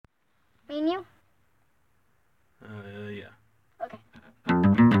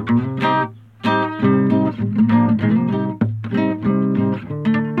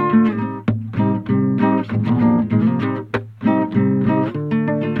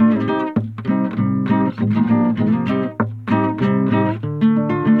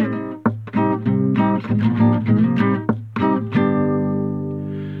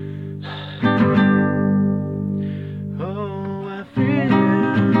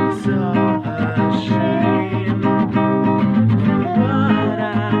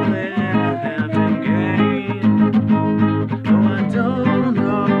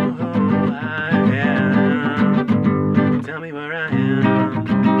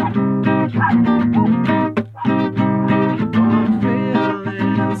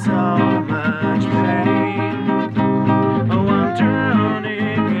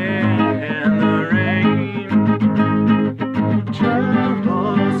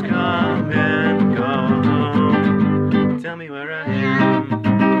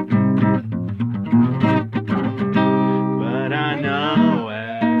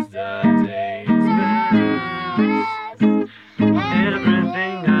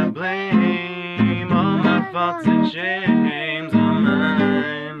faults and shames are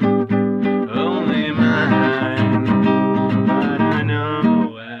mine, only mine. But I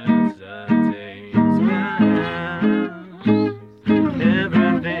know as the days pass,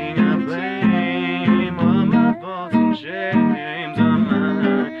 everything I blame, all my faults and shames are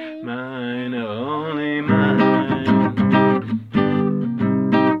mine, mine, only mine.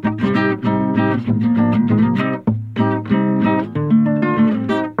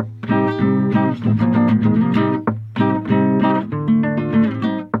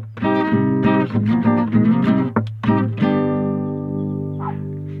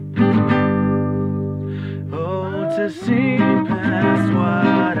 To see past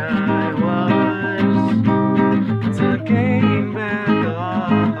what I was, to gain back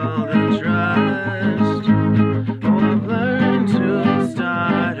all the trust. Oh, I've learned to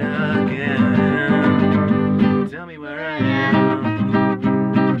start again. Tell me where I am.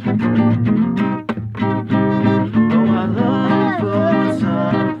 Oh, I long for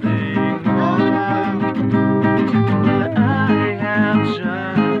something more, but I have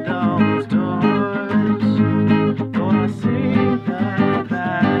shut those doors.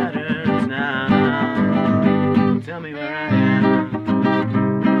 Tell me where I am.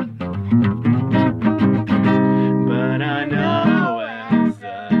 But I know as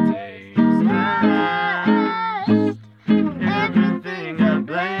the days pass, everything I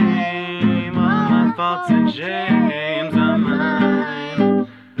blame, all my faults and shames are mine,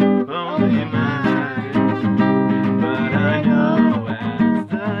 only mine. But I know as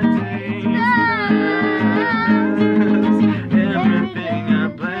the days pass, everything I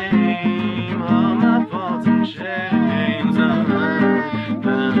blame, all my faults and shames are mine,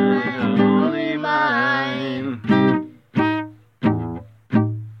 only mine.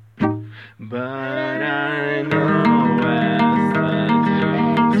 But I know as the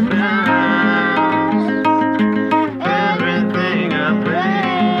days pass, everything I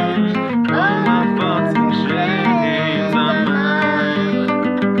blame, all my faults and shames are mine,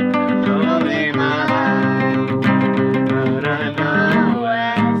 only mine. But I know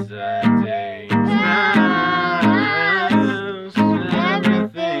as the days pass,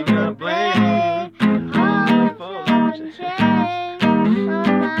 everything I blame, all my faults and shames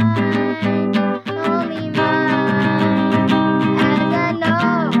are mine, only mine. As I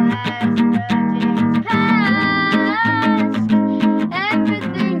know as the days pass,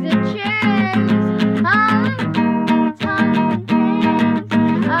 everything's a change. All the time and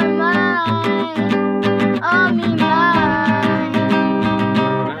things are mine, only mine.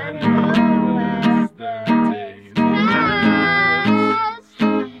 I know as the days pass,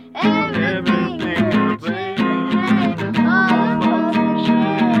 everything I blame, all my faults and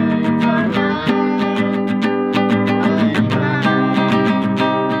shames are mine, only mine.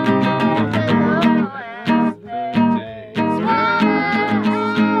 As I know as the days pass,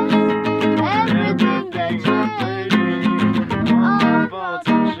 everything's a change. All my faults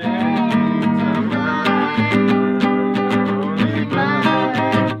and shames are mine, only mine.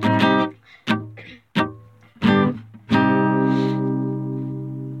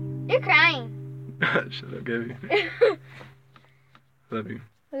 You're crying. Shut up, Gabby. Love you.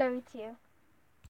 Love you too.